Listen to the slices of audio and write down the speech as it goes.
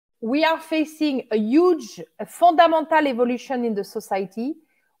we are facing a fundamental evolution in the society.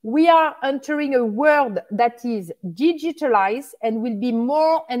 We are entering a world that is digitalized and will be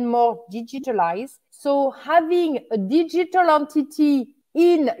more and more digitalized. So having a digital entity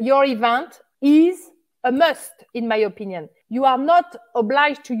in your event is a must, in my opinion. You are not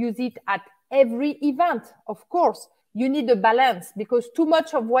obliged to use it at every event, of course. You need a balance because too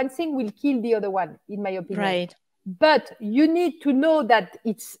much of one thing will kill the other one, in my opinion. Right. But you need to know that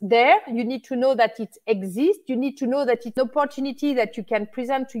it's there. You need to know that it exists. You need to know that it's an opportunity that you can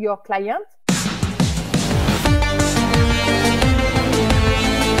present to your client.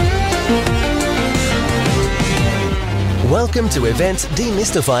 Welcome to Events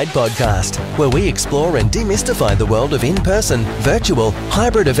Demystified podcast, where we explore and demystify the world of in-person, virtual,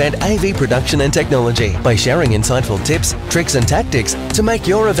 hybrid event AV production and technology by sharing insightful tips, tricks and tactics to make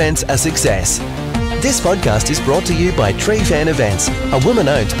your events a success. This podcast is brought to you by Trifan Events, a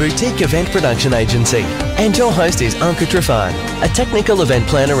woman-owned boutique event production agency. And your host is Anca Trifan, a technical event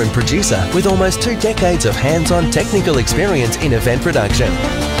planner and producer with almost 2 decades of hands-on technical experience in event production.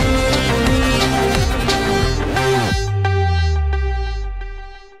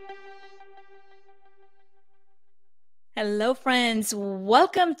 Hello, friends.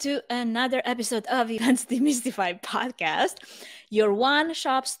 Welcome to another episode of Events Demystified podcast, your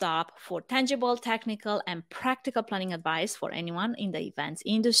one-stop shop for tangible, technical, and practical planning advice for anyone in the events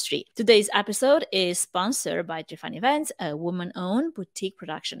industry. Today's episode is sponsored by Trifan Events, a woman-owned boutique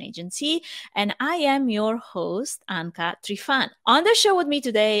production agency, and I am your host, Anca Trifan. On the show with me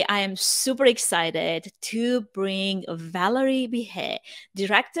today, I am super excited to bring Valerie Bihet,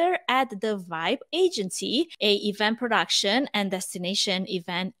 director at the Vibe Agency, a event production and destination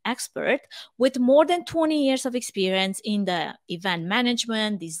event expert with more than 20 years of experience in the event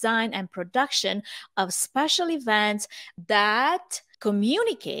management, design, and production of special events that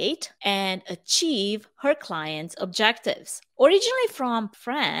communicate and achieve her clients' objectives. Originally from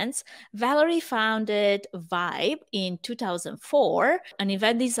France, Valerie founded Vibe in 2004, an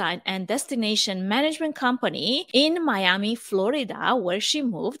event design and destination management company in Miami, Florida, where she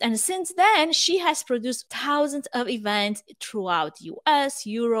moved. And since then, she has produced thousands of events throughout US,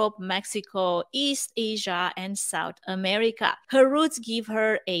 Europe, Mexico, East Asia, and South America. Her roots give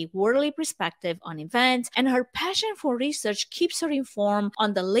her a worldly perspective on events, and her passion for research keeps her informed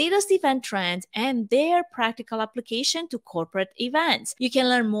on the latest event trends and their practical application to corporate events. You can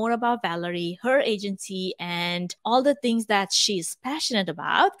learn more about Valerie, her agency, and all the things that she's passionate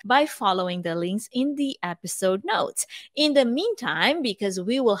about by following the links in the episode notes. In the meantime, because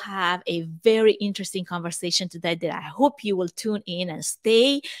we will have a very interesting conversation today that I hope you will tune in and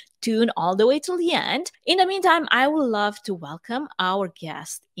stay tuned all the way till the end. In the meantime, I would love to welcome our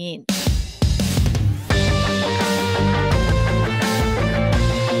guest in.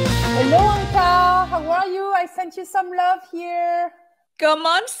 Hello, Anca. How are you? I sent you some love here.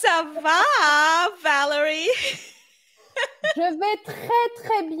 Comment ça va, Valerie? Je vais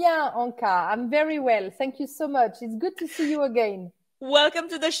très bien, Anca. I'm very well. Thank you so much. It's good to see you again. Welcome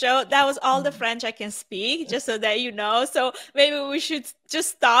to the show. That was all the French I can speak, just so that you know. So maybe we should just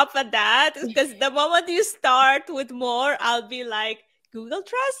stop at that, because the moment you start with more, I'll be like, Google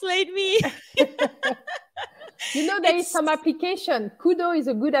Translate me. You know, there is some application. Kudo is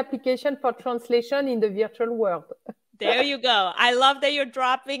a good application for translation in the virtual world. There you go. I love that you're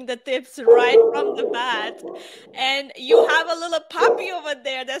dropping the tips right from the bat. And you have a little puppy over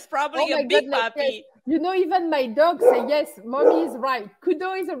there. That's probably a big puppy. Yes. You know, even my dog say, yes, mommy is right.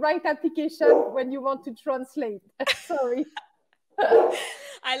 Kudo is the right application when you want to translate. Sorry.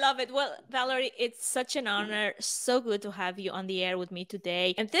 I love it. Well, Valerie, it's such an honor. So good to have you on the air with me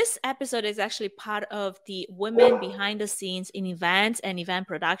today. And this episode is actually part of the Women Behind the Scenes in Events and Event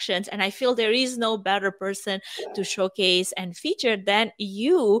Productions. And I feel there is no better person to showcase and feature than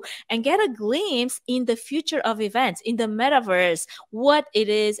you and get a glimpse in the future of events, in the Metaverse, what it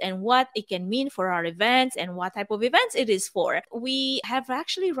is and what it can mean for our events and what type of events it is for. We have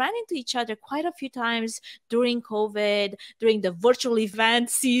actually run into each other quite a few times during COVID, during the virtual event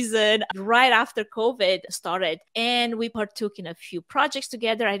season right after COVID started, and we partook in a few projects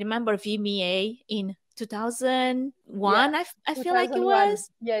together. I remember VMA in 2001. Yeah, I feel like it was.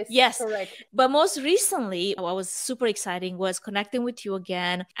 Yes, correct. But most recently, what was super exciting was connecting with you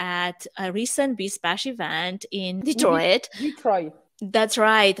again at a recent B-Splash event in Detroit. That's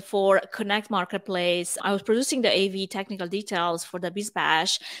right. For Connect Marketplace, I was producing the AV technical details for the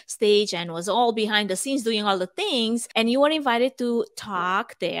BizBash stage and was all behind the scenes doing all the things. And you were invited to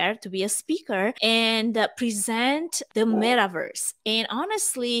talk there, to be a speaker and present the Metaverse. And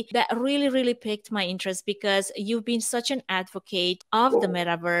honestly, that really, really piqued my interest because you've been such an advocate of the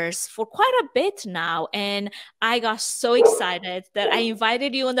Metaverse for quite a bit now. And I got so excited that I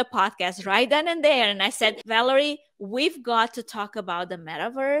invited you on the podcast right then and there. And I said, Valerie, we've got to talk about the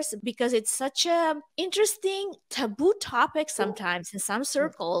metaverse because it's such a interesting taboo topic sometimes in some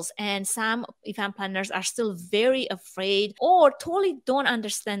circles, and some event planners are still very afraid or totally don't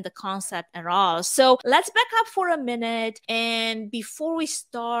understand the concept at all. So let's back up for a minute, and before we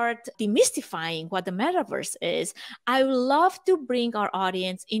start demystifying what the metaverse is, I would love to bring our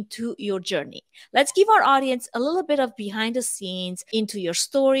audience into your journey. Let's give our audience a little bit of behind the scenes into your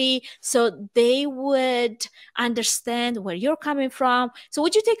story so they would understand where you're coming from. So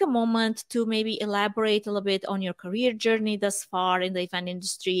would you take a moment to maybe elaborate a little bit on your career journey thus far in the event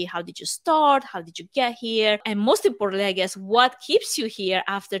industry? How did you start? How did you get here? And most importantly, I guess, what keeps you here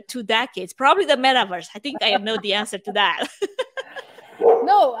after 2 decades? Probably the metaverse. I think I know the answer to that.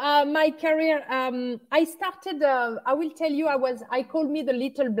 No, my career, I started, I will tell you, I called me the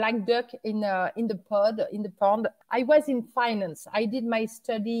little black duck in the pond. I was in finance. I did my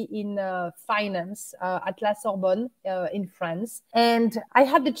study in finance at La Sorbonne in France. And I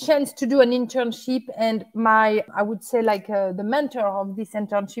had the chance to do an internship. And I would say the mentor of this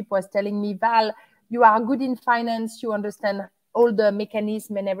internship was telling me, Val, you are good in finance. You understand all the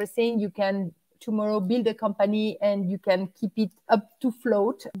mechanism and everything. You can tomorrow build a company and you can keep it up to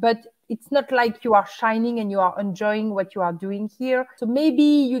float, but it's not like you are shining and you are enjoying what you are doing here. So maybe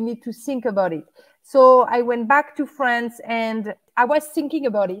you need to think about it. So I went back to France and I was thinking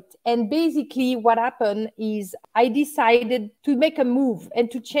about it. And basically what happened is I decided to make a move and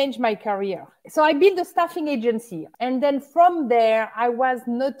to change my career. So I built a staffing agency. And then from there, I was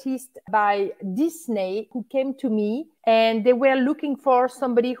noticed by Disney, who came to me, and they were looking for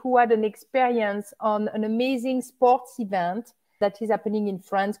somebody who had an experience on an amazing sports event that is happening in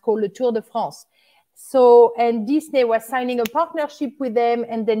France called the Tour de France. So, and Disney was signing a partnership with them,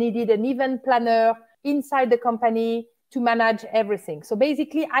 and they needed an event planner inside the company to manage everything. So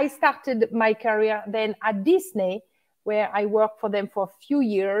basically, I started my career then at Disney, where I worked for them for a few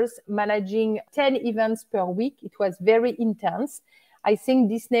years, managing 10 events per week. It was very intense. I think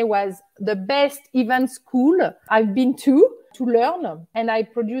Disney was the best event school I've been to learn. And I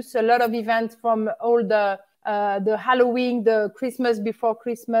produced a lot of events from all the Halloween, the Christmas before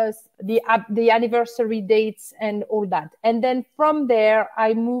Christmas, the anniversary dates and all that. And then from there,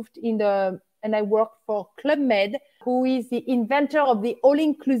 I moved and I worked for Club Med, who is the inventor of the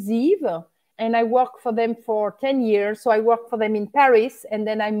all-inclusive. And I worked for them for 10 years. So I worked for them in Paris, and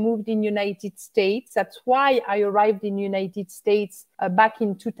then I moved in United States. That's why I arrived in United States back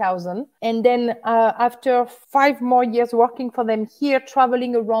in 2000. And then after 5 more years working for them here,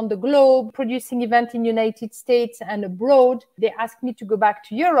 traveling around the globe, producing events in United States and abroad, they asked me to go back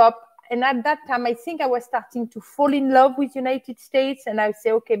to Europe. And at that time, I think I was starting to fall in love with United States. And I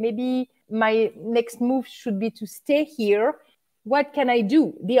say, okay, maybe my next move should be to stay here. What can I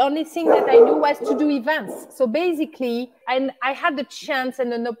do? The only thing that I knew was to do events. So basically, and I had the chance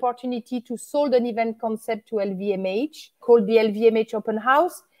and an opportunity to sold an event concept to LVMH called the LVMH Open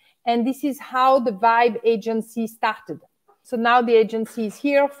House. And this is how the Vibe agency started. So now the agency is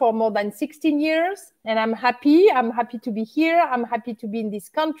here for more than 16 years, and I'm happy. I'm happy to be here. I'm happy to be in this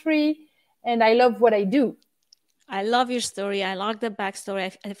country, and I love what I do. I love your story. I like the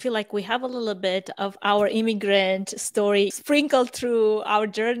backstory. I feel like we have a little bit of our immigrant story sprinkled through our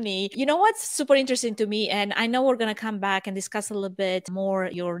journey. You know what's super interesting to me, and I know we're going to come back and discuss a little bit more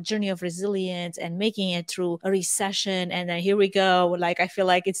your journey of resilience and making it through a recession. And then here we go. Like, I feel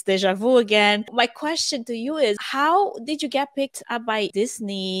like it's deja vu again. My question to you is, how did you get picked up by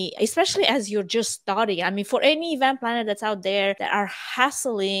Disney, especially as you're just starting? I mean, for any event planner that's out there that are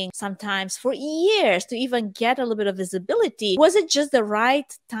hassling sometimes for years to even get a little bit of visibility, was it just the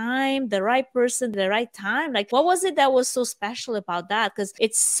right time, the right person, the right time? Like, what was it that was so special about that? Because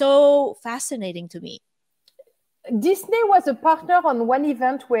it's so fascinating to me. Disney was a partner on one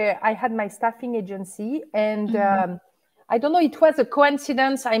event where I had my staffing agency, and I don't know, it was a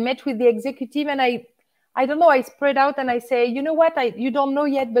coincidence. I met with the executive, and I don't know, I spread out and I say, you know what, you don't know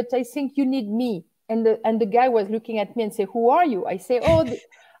yet, but I think you need me. And the guy was looking at me and say, who are you? I say,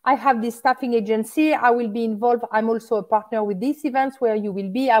 I have this staffing agency. I will be involved. I'm also a partner with these events where you will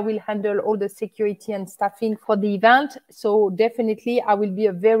be. I will handle all the security and staffing for the event. So definitely I will be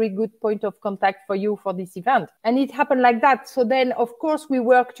a very good point of contact for you for this event. And it happened like that. So then, of course, we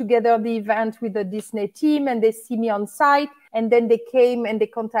work together the event with the Disney team, and they see me on site. And then they came and they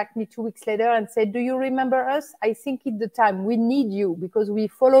contacted me 2 weeks later and said, do you remember us? I think it's the time. We need you because we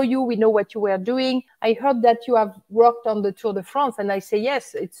follow you. We know what you were doing. I heard that you have worked on the Tour de France. And I say,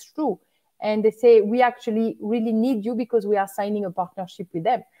 yes, it's true. And they say, we actually really need you because we are signing a partnership with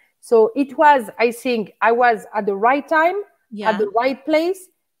them. So it was, I think, I was at the right time, at the right place.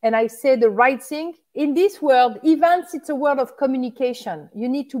 And I said the right thing. In this world, events, it's a world of communication. You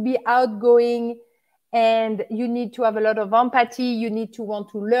need to be outgoing. And you need to have a lot of empathy. You need to want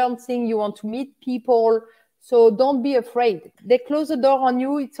to learn things. You want to meet people. So don't be afraid. They close the door on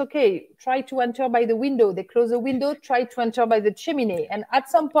you. It's okay. Try to enter by the window. They close the window. Try to enter by the chimney. And at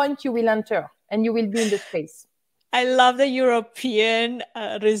some point you will enter and you will be in the space. I love the European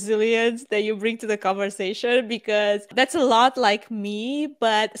resilience that you bring to the conversation, because that's a lot like me.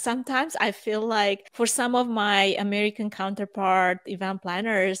 But sometimes I feel like for some of my American counterpart event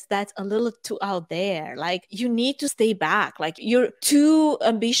planners, that's a little too out there. Like, you need to stay back. Like, you're too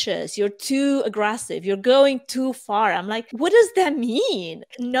ambitious. You're too aggressive. You're going too far. I'm like, what does that mean?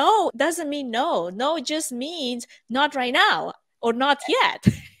 No doesn't mean no. No just means not right now or not yet.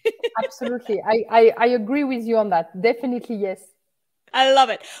 Absolutely. I agree with you on that. Definitely, yes. I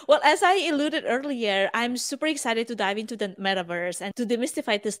love it. Well, as I alluded earlier, I'm super excited to dive into the metaverse and to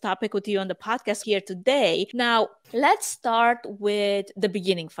demystify this topic with you on the podcast here today. Now, let's start with the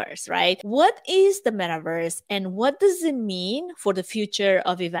beginning first, right? What is the metaverse and what does it mean for the future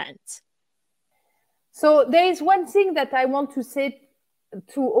of events? So there is one thing that I want to say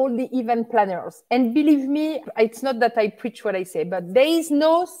to all the event planners. And believe me, it's not that I preach what I say, but there is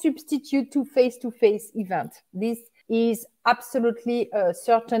no substitute to face-to-face event. This is absolutely a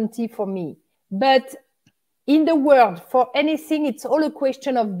certainty for me. But in the world, for anything, it's all a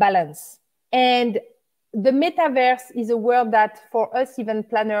question of balance. And the metaverse is a word that for us event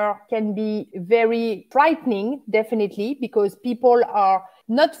planner can be very frightening, definitely, because people are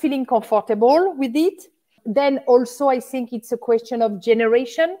not feeling comfortable with it. Then also, I think it's a question of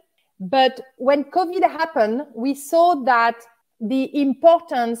generation. But when COVID happened, we saw that the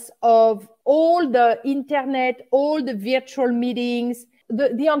importance of all the internet, all the virtual meetings,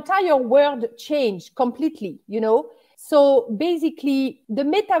 the entire world changed completely, you know. So basically, the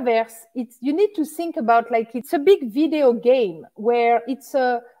metaverse, you need to think about like it's a big video game where it's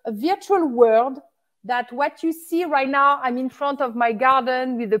a virtual world that what you see right now, I'm in front of my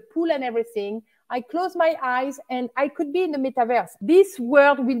garden with the pool and everything. I close my eyes and I could be in the metaverse. This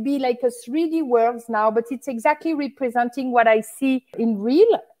world will be like a 3D world now, but it's exactly representing what I see in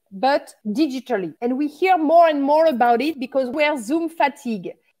real, but digitally. And we hear more and more about it because we're Zoom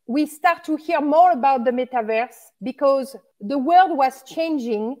fatigue. We start to hear more about the metaverse because the world was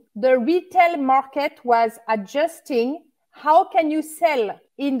changing. The retail market was adjusting. How can you sell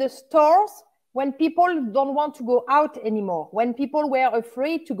in the stores when people don't want to go out anymore, when people were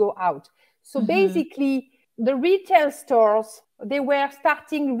afraid to go out? So basically, the retail stores, they were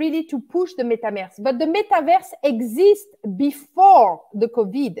starting really to push the metaverse. But the metaverse exists before the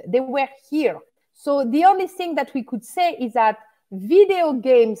COVID. They were here. So the only thing that we could say is that video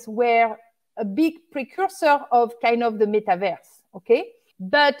games were a big precursor of kind of the metaverse, okay?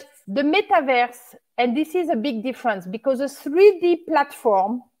 But the metaverse, and this is a big difference because a 3D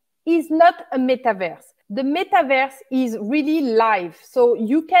platform is not a metaverse. The metaverse is really live. So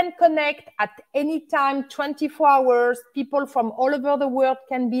you can connect at any time, 24 hours. People from all over the world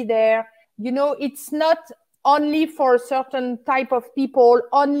can be there. You know, it's not only for a certain type of people,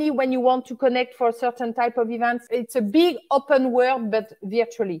 only when you want to connect for a certain type of events. It's a big open world, but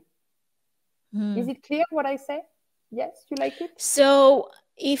virtually. Is it clear what I say? Yes, you like it? So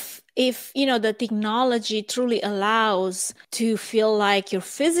if you know the technology truly allows to feel like you're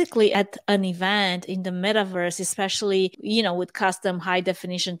physically at an event in the metaverse, especially you know with custom high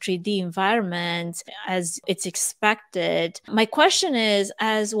definition 3D environments as it's expected, my question is,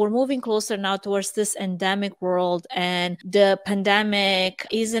 as we're moving closer now towards this endemic world and the pandemic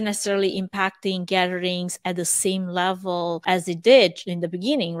isn't necessarily impacting gatherings at the same level as it did in the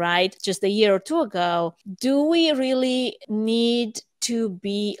beginning, right, just a year or two ago, do we really need to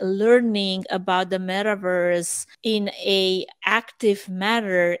be learning about the metaverse in a active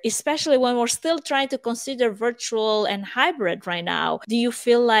manner, especially when we're still trying to consider virtual and hybrid right now? Do you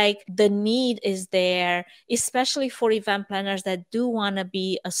feel like the need is there, especially for event planners that do want to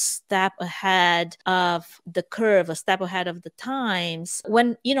be a step ahead of the curve, a step ahead of the times,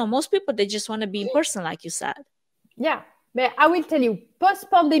 when, you know, most people, they just want to be in person, like you said? Yeah, but I will tell you,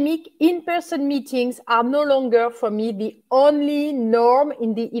 post-pandemic, in-person meetings are no longer, for me, the only norm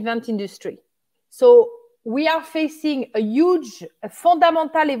in the event industry. So we are facing a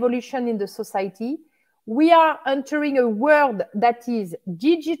fundamental evolution in the society. We are entering a world that is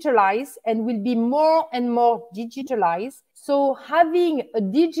digitalized and will be more and more digitalized. So having a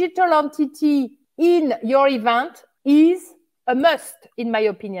digital entity in your event is a must, in my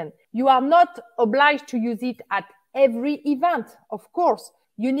opinion. You are not obliged to use it at every event. Of course,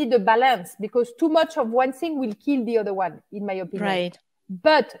 you need a balance, because too much of one thing will kill the other one, in my opinion. Right.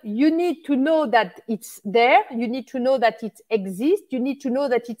 But you need to know that it's there. You need to know that it exists. You need to know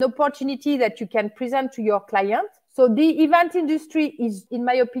that it's an opportunity that you can present to your client. So the event industry is, in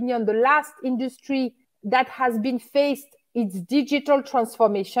my opinion, the last industry that has been faced its digital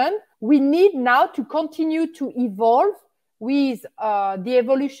transformation. We need now to continue to evolve with the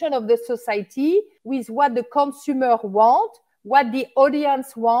evolution of the society, with what the consumer wants, what the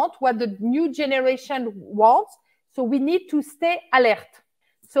audience wants, what the new generation wants. So we need to stay alert.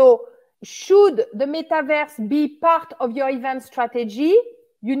 So should the metaverse be part of your event strategy,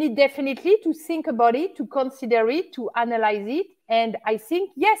 you need definitely to think about it, to consider it, to analyze it. And I think,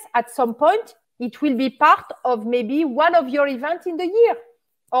 yes, at some point, it will be part of maybe one of your events in the year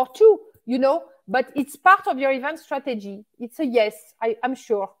or two, you know, but it's part of your event strategy. It's a yes, I'm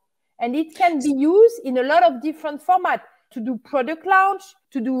sure. And it can be used in a lot of different formats, to do product launch,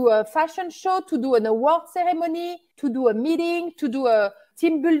 to do a fashion show, to do an award ceremony, to do a meeting, to do a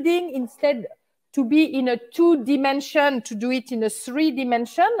team building, instead to be in a 2-dimension, to do it in a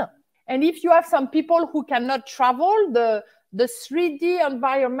 3-dimension. And if you have some people who cannot travel, the 3D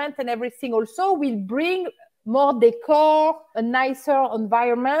environment and everything also will bring more decor, a nicer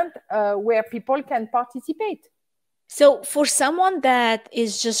environment where people can participate. So for someone that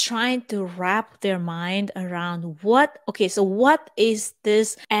is just trying to wrap their mind around what is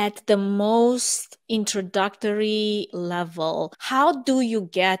this at the most introductory level? How do you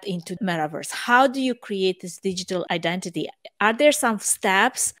get into metaverse? How do you create this digital identity? Are there some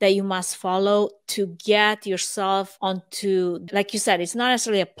steps that you must follow to get yourself onto, like you said, it's not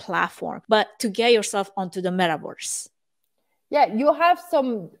necessarily a platform, but to get yourself onto the metaverse? Yeah, you have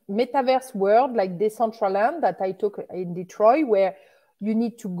some metaverse world like Decentraland that I took in Detroit, where you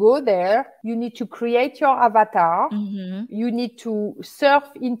need to go there, you need to create your avatar, you need to surf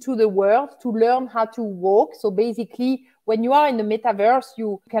into the world to learn how to walk. So basically, when you are in the metaverse,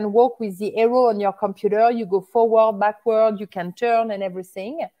 you can walk with the arrow on your computer, you go forward, backward, you can turn and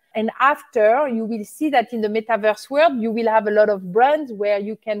everything. And after, you will see that in the metaverse world, you will have a lot of brands where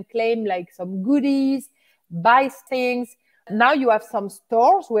you can claim like some goodies, buy things. Now you have some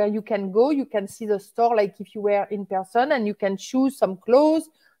stores where you can go, you can see the store like if you were in person, and you can choose some clothes,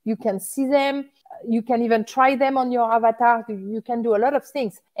 you can see them, you can even try them on your avatar, you can do a lot of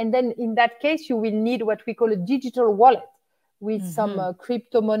things. And then in that case, you will need what we call a digital wallet with some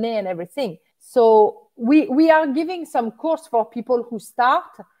crypto money and everything. So we are giving some course for people who start.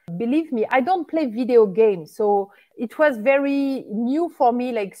 Believe me, I don't play video games. So it was very new for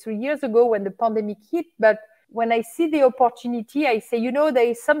me like 3 years ago when the pandemic hit, but when I see the opportunity, I say, you know, there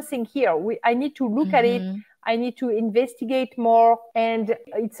is something here. I need to look at it. I need to investigate more. And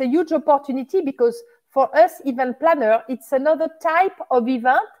it's a huge opportunity because for us, event planner, it's another type of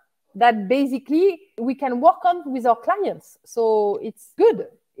event that basically we can work on with our clients. So it's good.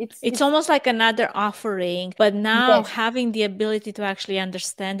 It's almost like another offering, but now yes. having the ability to actually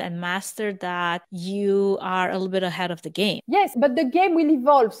understand and master that, you are a little bit ahead of the game. Yes, but the game will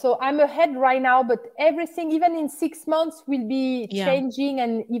evolve. So I'm ahead right now, but everything, even in 6 months, will be changing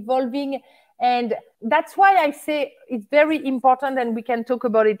and evolving. And that's why I say it's very important, and we can talk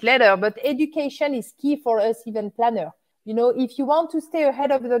about it later, but education is key for us event planner. You know, if you want to stay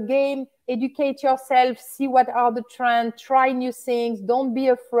ahead of the game, educate yourself, see what are the trends, try new things, don't be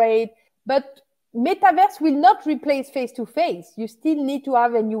afraid. But metaverse will not replace face-to-face. You still need to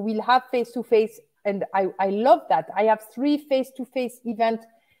have, and you will have face-to-face. And I love that. I have 3 face-to-face events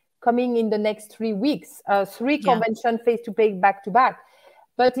coming in the next 3 weeks, 3 convention face-to-face back-to-back.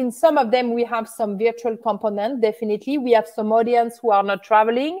 But in some of them, we have some virtual component, definitely. We have some audience who are not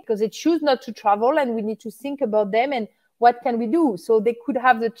traveling because they choose not to travel, and we need to think about them and what can we do? So they could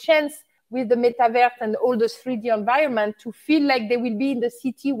have the chance with the metaverse and all the 3D environment to feel like they will be in the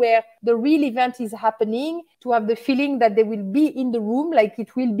city where the real event is happening, to have the feeling that they will be in the room, like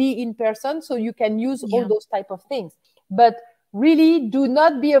it will be in person. So you can use all those type of things. But really, do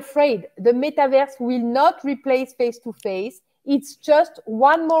not be afraid. The metaverse will not replace face-to-face. It's just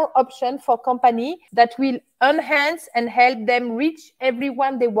one more option for company that will enhance and help them reach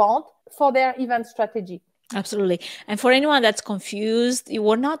everyone they want for their event strategy. Absolutely. And for anyone that's confused,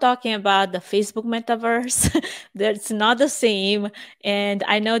 we're not talking about the Facebook metaverse. That's not the same. And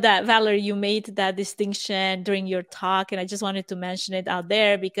I know that, Valerie, you made that distinction during your talk. And I just wanted to mention it out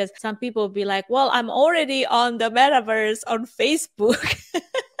there because some people will be like, well, I'm already on the metaverse on Facebook.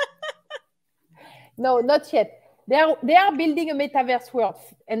 No, not yet. They are building a metaverse world.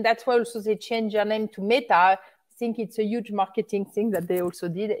 And that's why also they changed their name to Meta. Think it's a huge marketing thing that they also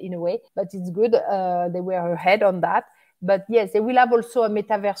did in a way, but it's good. They were ahead on that. But yes, they will have also a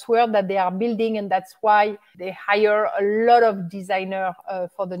metaverse world that they are building, and that's why they hire a lot of designers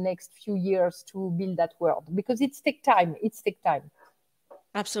for the next few years to build that world, because it takes time.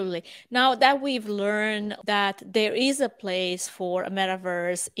 Absolutely. Now that we've learned that there is a place for a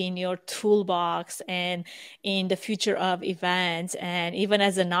metaverse in your toolbox and in the future of events, and even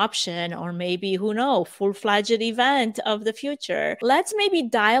as an option, or maybe, who knows, full-fledged event of the future, let's maybe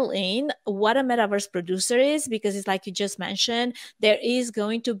dial in what a metaverse producer is, because it's like you just mentioned, there is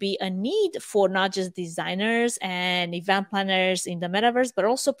going to be a need for not just designers and event planners in the metaverse, but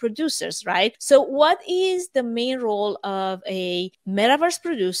also producers, right? So what is the main role of a metaverse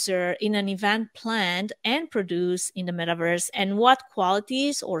producer in an event planned and produced in the metaverse, and what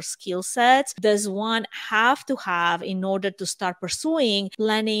qualities or skill sets does one have to have in order to start pursuing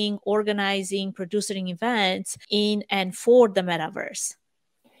planning, organizing, producing events in and for the metaverse?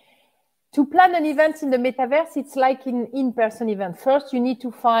 To plan an event in the metaverse, it's like an in-person event. First, you need to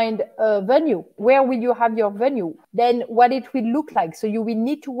find a venue. Where will you have your venue? Then what it will look like. So you will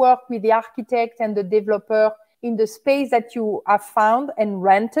need to work with the architect and the developer in the space that you have found and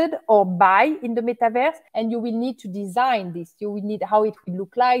rented or buy in the metaverse. And you will need to design this. You will need how it will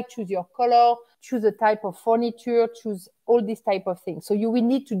look like, choose your color, choose the type of furniture, choose all these type of things. So you will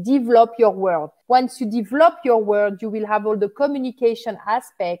need to develop your world. Once you develop your world, you will have all the communication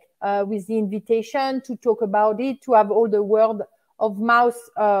aspect with the invitation to talk about it, to have all the word of mouth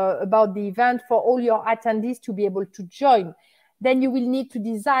about the event for all your attendees to be able to join. Then you will need to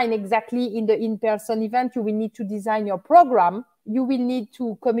design exactly in the in-person event. You will need to design your program. You will need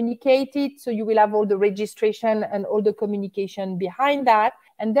to communicate it. So you will have all the registration and all the communication behind that.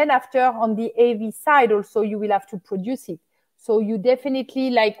 And then after, on the AV side also, you will have to produce it. So you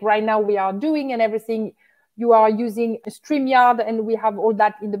definitely, like right now we are doing and everything, you are using StreamYard and we have all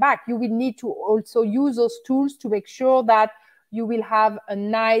that in the back. You will need to also use those tools to make sure that you will have a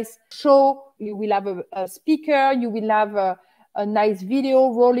nice show. You will have a speaker. You will have a nice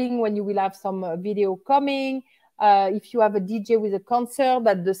video rolling when you will have some video coming. If you have a DJ with a concert,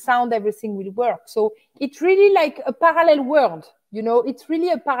 that the sound, everything will work. So it's really like a parallel world, you know, it's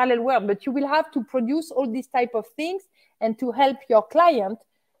really a parallel world, but you will have to produce all these type of things and to help your client,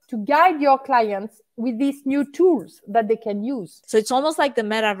 to guide your clients with these new tools that they can use. So it's almost like the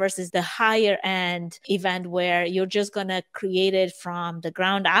metaverse is the higher end event where you're just going to create it from the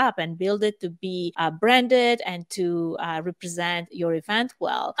ground up and build it to be branded and to represent your event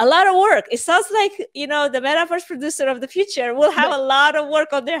well. A lot of work. It sounds like, you know, the metaverse producer of the future will have a lot of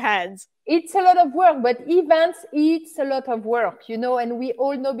work on their hands. It's a lot of work, but events, it's a lot of work, you know, and we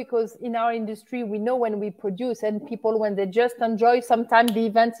all know, because in our industry, we know when we produce and people, when they just enjoy, sometimes the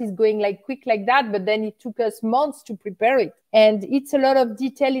event is going like quick like that, but then it took us months to prepare it. And it's a lot of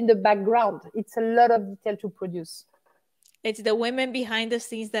detail in the background. It's a lot of detail to produce. It's the women behind the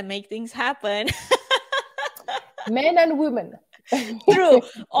scenes that make things happen. Men and women. True.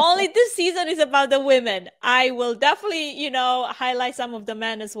 Only this season is about the women. I will definitely, you know, highlight some of the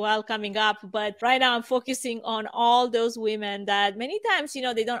men as well coming up. But right now I'm focusing on all those women that many times, you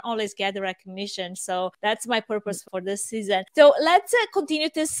know, they don't always get the recognition. So that's my purpose for this season. So let's continue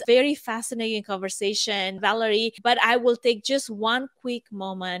this very fascinating conversation, Valerie. But I will take just one quick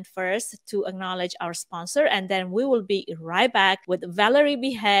moment first to acknowledge our sponsor. And then we will be right back with Valerie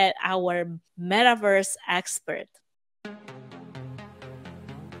Behead, our metaverse expert.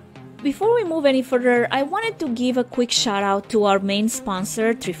 Before we move any further, I wanted to give a quick shout out to our main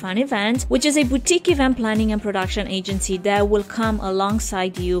sponsor, Trifan Events, which is a boutique event planning and production agency that will come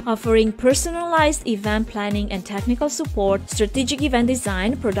alongside you, offering personalized event planning and technical support, strategic event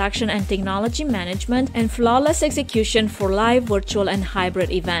design, production and technology management, and flawless execution for live, virtual, and hybrid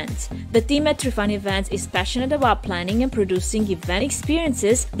events. The team at Trifan Events is passionate about planning and producing event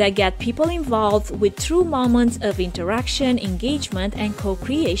experiences that get people involved with true moments of interaction, engagement, and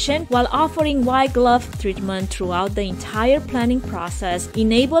co-creation, while offering white glove treatment throughout the entire planning process,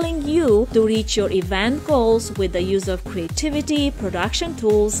 enabling you to reach your event goals with the use of creativity, production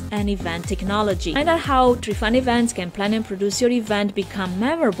tools, and event technology. Find out how Trifan Events can plan and produce your event become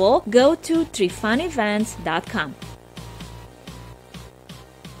memorable. Go to trifanevents.com.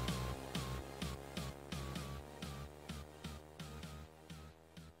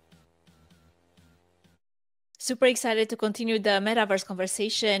 Super excited to continue the Metaverse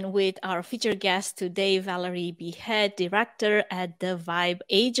conversation with our featured guest today, Valerie Behead, director at the Vibe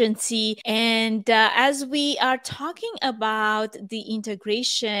Agency. And as we are talking about the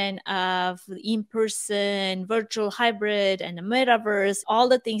integration of in-person, virtual, hybrid, and the Metaverse, all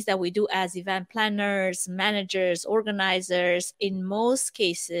the things that we do as event planners, managers, organizers, in most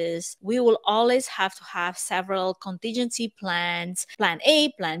cases, we will always have to have several contingency plans, plan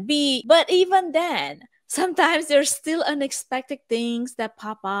A, plan B. But even then, sometimes there's still unexpected things that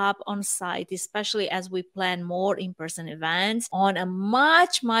pop up on site, especially as we plan more in-person events on a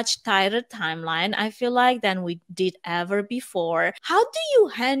much, much tighter timeline, I feel like, than we did ever before. How do you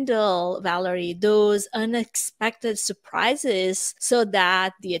handle, Valerie, those unexpected surprises so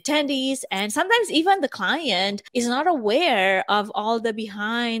that the attendees and sometimes even the client is not aware of all the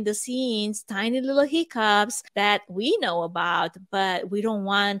behind the scenes, tiny little hiccups that we know about, but we don't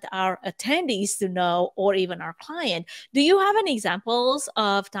want our attendees to know, or even our client? Do you have any examples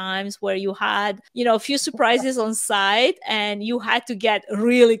of times where you had, a few surprises on site and you had to get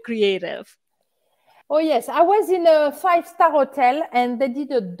really creative? Oh, yes. I was in a 5-star hotel and they did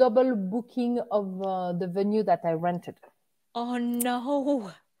a double booking of the venue that I rented. Oh,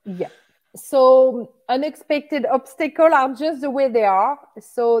 no. Yeah. So unexpected obstacles are just the way they are.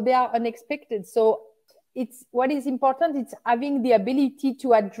 So they are unexpected. So it's what is important. It's having the ability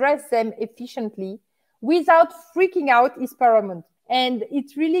to address them efficiently without freaking out is paramount. And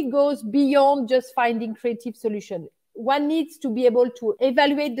it really goes beyond just finding creative solutions. One needs to be able to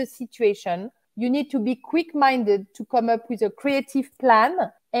evaluate the situation. You need to be quick-minded to come up with a creative plan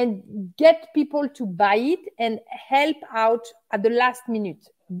and get people to buy it and help out at the last minute.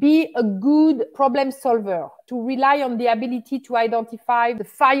 Be a good problem solver, to rely on the ability to identify the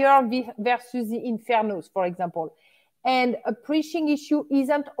fire versus the infernos, for example. And a preaching issue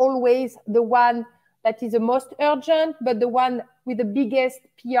isn't always the one that is the most urgent, but the one with the biggest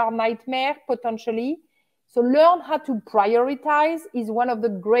PR nightmare, potentially. So learn how to prioritize is one of the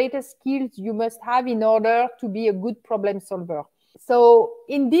greatest skills you must have in order to be a good problem solver. So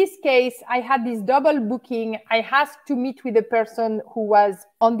in this case, I had this double booking. I asked to meet with the person who was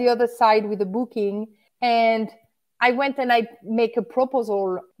on the other side with the booking. And I went and I make a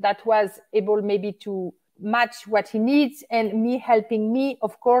proposal that was able maybe to match what he needs and me helping me.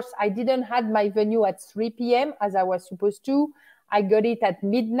 Of course, I didn't have my venue at 3 p.m. as I was supposed to. I got it at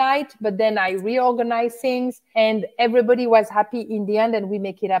midnight, but then I reorganized things and everybody was happy in the end and we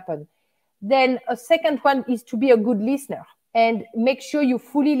make it happen. Then a second one is to be a good listener and make sure you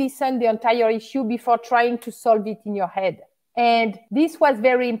fully listen the entire issue before trying to solve it in your head. And this was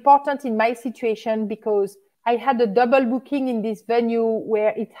very important in my situation because I had a double booking in this venue where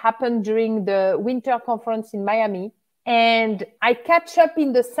it happened during the winter conference in Miami. And I catch up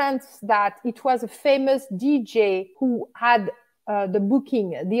in the sense that it was a famous DJ who had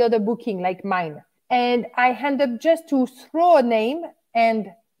the other booking like mine. And I ended up just to throw a name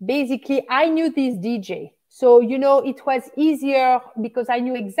and basically I knew this DJ. So, it was easier because I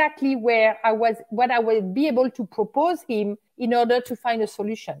knew exactly what I would be able to propose him in order to find a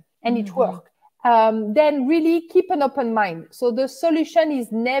solution. And it worked. Then really keep an open mind. So the solution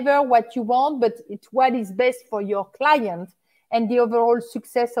is never what you want, but it's what is best for your client and the overall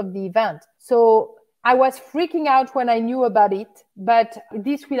success of the event. So I was freaking out when I knew about it, but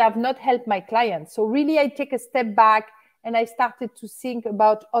this will have not helped my client. So really I take a step back and I started to think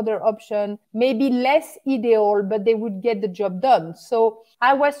about other options, maybe less ideal, but they would get the job done. So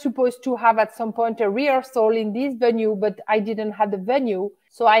I was supposed to have at some point a rehearsal in this venue, but I didn't have the venue.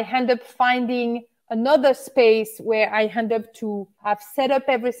 So I ended up finding another space where I end up to have set up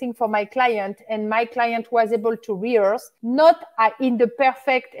everything for my client, and my client was able to rehearse, not in the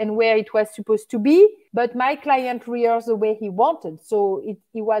perfect and where it was supposed to be, but my client rehearsed the way he wanted. So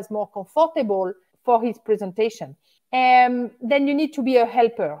he was more comfortable for his presentation. Then you need to be a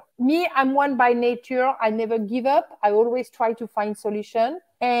helper. Me, I'm one by nature. I never give up. I always try to find solution.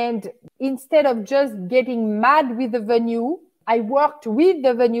 And instead of just getting mad with the venue, I worked with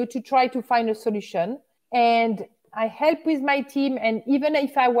the venue to try to find a solution. And I helped with my team. And even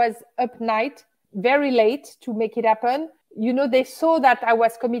if I was up night, very late to make it happen, they saw that I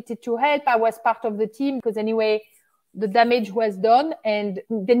was committed to help. I was part of the team because anyway, the damage was done and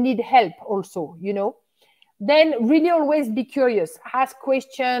they need help also, Then really always be curious, ask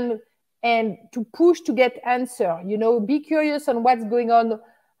questions and to push to get answer, be curious on what's going on,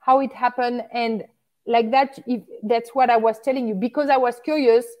 how it happened. And like that, if that's what I was telling you, because I was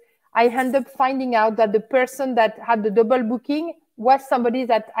curious, I ended up finding out that the person that had the double booking was somebody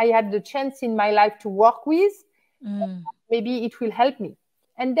that I had the chance in my life to work with. Maybe it will help me.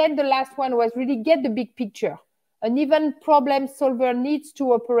 And then the last one was really get the big picture. An even problem solver needs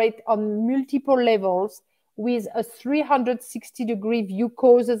to operate on multiple levels with a 360-degree view,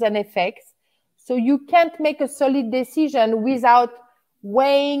 causes and effects. So you can't make a solid decision without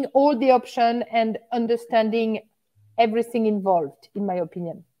weighing all the options and understanding everything involved, in my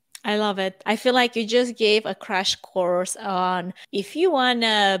opinion. I love it. I feel like you just gave a crash course on if you want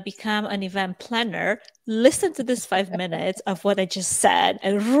to become an event planner, listen to this 5 minutes of what I just said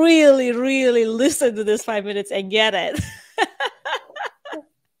and really, really listen to this 5 minutes and get it.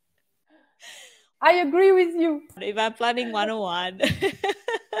 I agree with you. Event planning 101.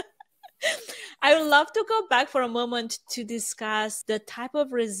 I would love to go back for a moment to discuss the type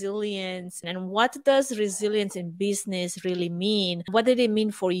of resilience and what does resilience in business really mean? What did it mean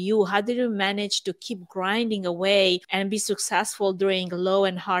for you? How did you manage to keep grinding away and be successful during low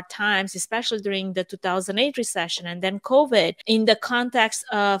and hard times, especially during the 2008 recession and then COVID, in the context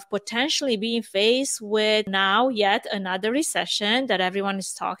of potentially being faced with now yet another recession that everyone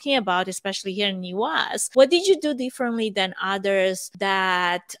is talking about, especially here in the US? What did you do differently than others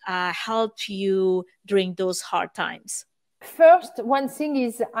that helped you during those hard times? First, one thing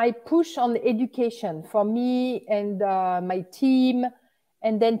is I push on education for me and my team,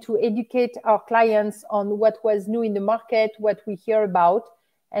 and then to educate our clients on what was new in the market, what we hear about.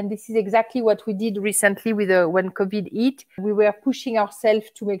 And this is exactly what we did recently with when COVID hit. We were pushing ourselves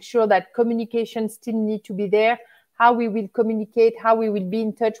to make sure that communication still need to be there, how we will communicate, how we will be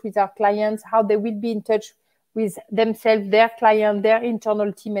in touch with our clients, how they will be in touch with themselves, their client, their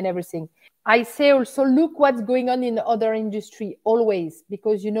internal team and everything. I say also, look what's going on in other industry always,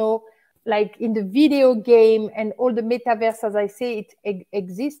 because, like in the video game and all the metaverse, as I say, it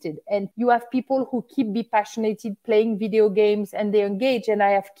existed. And you have people who be passionate playing video games and they engage. And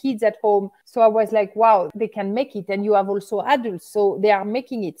I have kids at home. So I was like, wow, they can make it. And you have also adults. So they are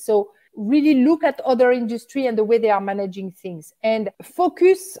making it. So really look at other industry and the way they are managing things and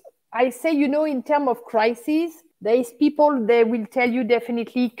focus. I say, in terms of crisis, there is people, they will tell you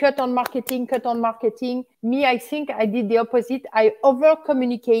definitely cut on marketing. Me, I think I did the opposite. I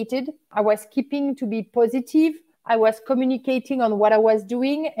over-communicated. I was keeping to be positive. I was communicating on what I was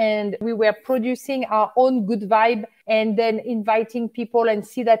doing, and we were producing our own good vibe and then inviting people and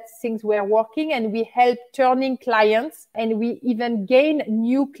see that things were working. And we helped turning clients, and we even gained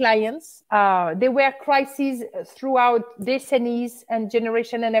new clients. There were crises throughout decennies and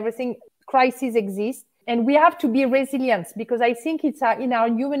generation and everything. Crises exist. And we have to be resilient because I think it's in our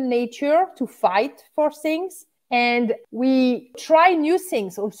human nature to fight for things. And we try new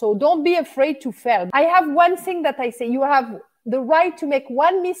things also. Don't be afraid to fail. I have one thing that I say, you have the right to make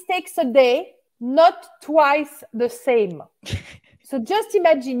one mistake a day, not twice the same. So just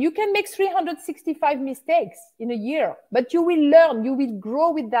imagine you can make 365 mistakes in a year, but you will learn, you will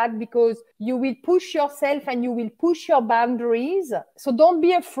grow with that because you will push yourself and you will push your boundaries. So don't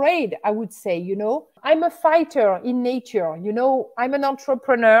be afraid, I would say, I'm a fighter in nature, I'm an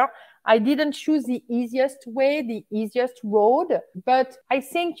entrepreneur. I didn't choose the easiest way, the easiest road, but I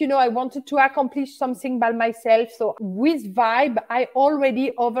think, I wanted to accomplish something by myself. So with Vibe, I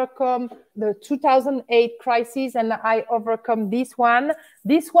already overcome the 2008 crisis and I overcome this one.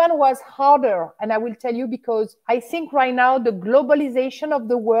 This one was harder. And I will tell you because I think right now the globalization of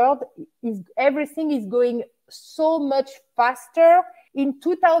the world everything is going so much faster. In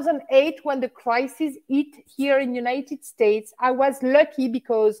 2008, when the crisis hit here in the United States, I was lucky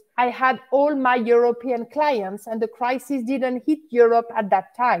because I had all my European clients and the crisis didn't hit Europe at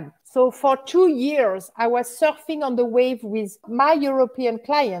that time. So for 2 years, I was surfing on the wave with my European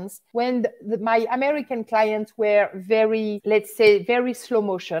clients when my American clients were very, let's say, very slow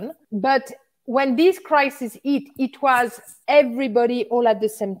motion. But when this crisis hit, it was everybody all at the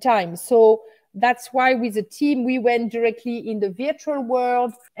same time. So that's why with the team, we went directly in the virtual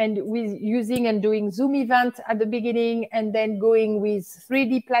world and with using and doing Zoom events at the beginning, and then going with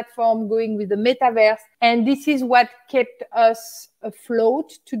 3D platform, going with the Metaverse. And this is what kept us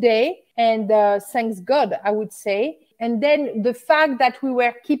afloat today. And thanks God, I would say. And then the fact that we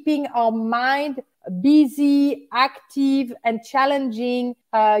were keeping our mind busy, active, and challenging.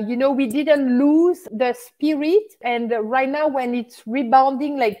 We didn't lose the spirit. And right now, when it's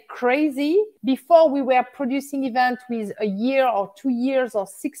rebounding like crazy, before we were producing events with a year or 2 years or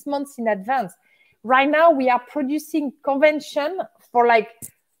 6 months in advance. Right now, we are producing convention for like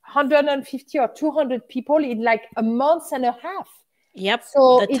 150 or 200 people in like a month and a half. Yep.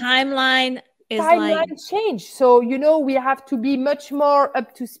 So the timeline change. So, we have to be much more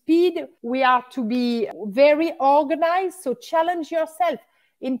up to speed. We are to be very organized. So challenge yourself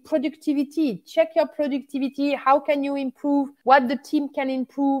in productivity. Check your productivity. How can you improve? What the team can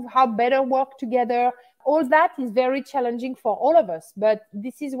improve? How better work together? All that is very challenging for all of us, but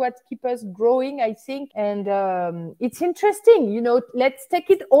this is what keeps us growing, I think. And it's interesting, let's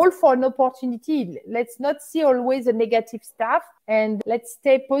take it all for an opportunity. Let's not see always the negative stuff, and let's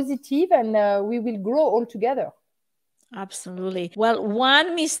stay positive, and we will grow all together. Absolutely. Well,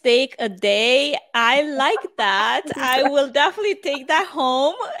 one mistake a day. I like that. I will definitely take that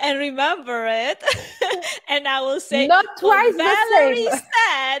home and remember it. And I will say, not twice Valerie the same.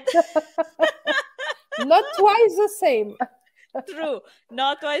 said. Not twice the same. True.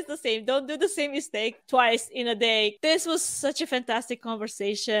 Not twice the same. Don't do the same mistake twice in a day. This was such a fantastic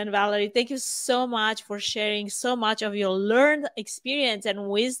conversation, Valerie. Thank you so much for sharing so much of your learned experience and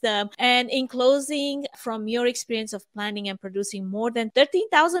wisdom. And in closing, from your experience of planning and producing more than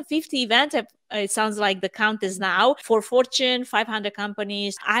 13,050 events, it sounds like the count is now, for Fortune 500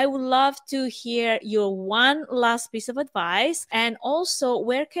 companies, I would love to hear your one last piece of advice. And also,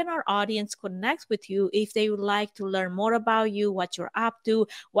 where can our audience connect with you if they would like to learn more about you, what you're up to,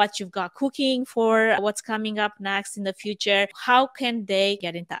 what you've got cooking for, what's coming up next in the future? How can they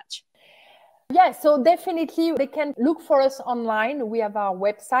get in touch? Yeah, so definitely they can look for us online. We have our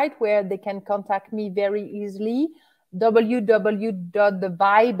website where they can contact me very easily.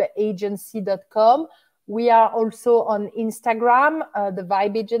 www.thevibeagency.com. We are also on Instagram, The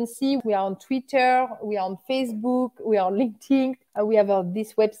Vibe Agency. We are on Twitter. We are on Facebook. We are on LinkedIn. We have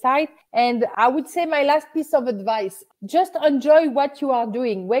this website. And I would say my last piece of advice, just enjoy what you are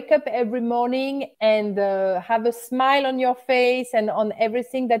doing. Wake up every morning and have a smile on your face and on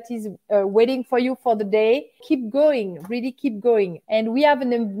everything that is waiting for you for the day. Keep going, really keep going. And we have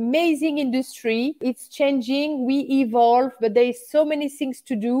an amazing industry. It's changing. We evolve, but there is so many things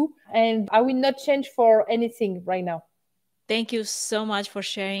to do. And I will not change for anything right now. Thank you so much for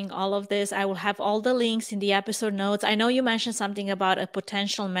sharing all of this. I will have all the links in the episode notes. I know you mentioned something about a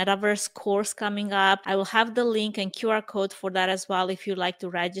potential Metaverse course coming up. I will have the link and QR code for that as well if you'd like to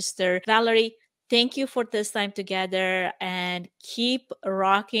register. Valerie, thank you for this time together, and keep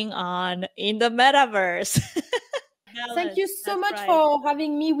rocking on in the Metaverse. Thank you so much for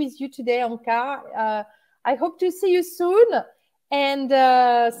having me with you today, Anca. I hope to see you soon. And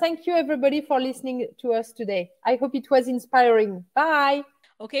thank you, everybody, for listening to us today. I hope it was inspiring. Bye.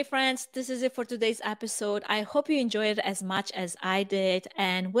 Okay, friends, this is it for today's episode. I hope you enjoyed it as much as I did,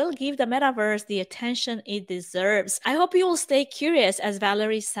 and will give the Metaverse the attention it deserves. I hope you will stay curious, as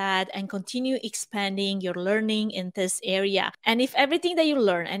Valerie said, and continue expanding your learning in this area. And if everything that you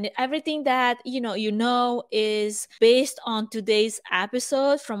learn and everything that you know is based on today's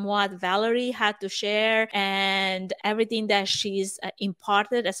episode, from what Valerie had to share and everything that she's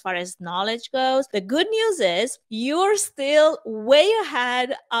imparted as far as knowledge goes, the good news is you're still way ahead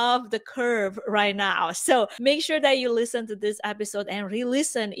of the curve right now. So make sure that you listen to this episode and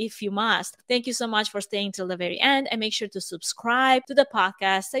re-listen if you must. Thank you so much for staying till the very end, and make sure to subscribe to the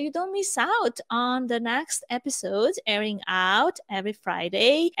podcast so you don't miss out on the next episodes airing out every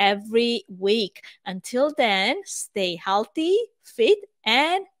Friday, every week. Until then, stay healthy, fit,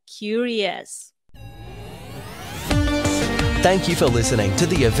 and curious. Thank you for listening to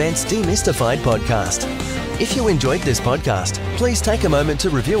the Events Demystified podcast. If you enjoyed this podcast, please take a moment to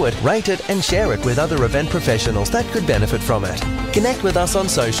review it, rate it, and share it with other event professionals that could benefit from it. Connect with us on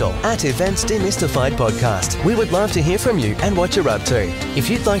social at Events Demystified Podcast. We would love to hear from you and what you're up to. If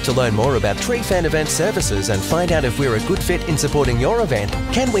you'd like to learn more about Trifan Event Services and find out if we're a good fit in supporting your event,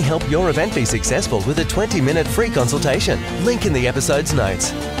 can we help your event be successful with a 20-minute free consultation? Link in the episode's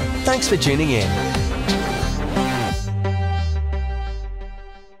notes. Thanks for tuning in.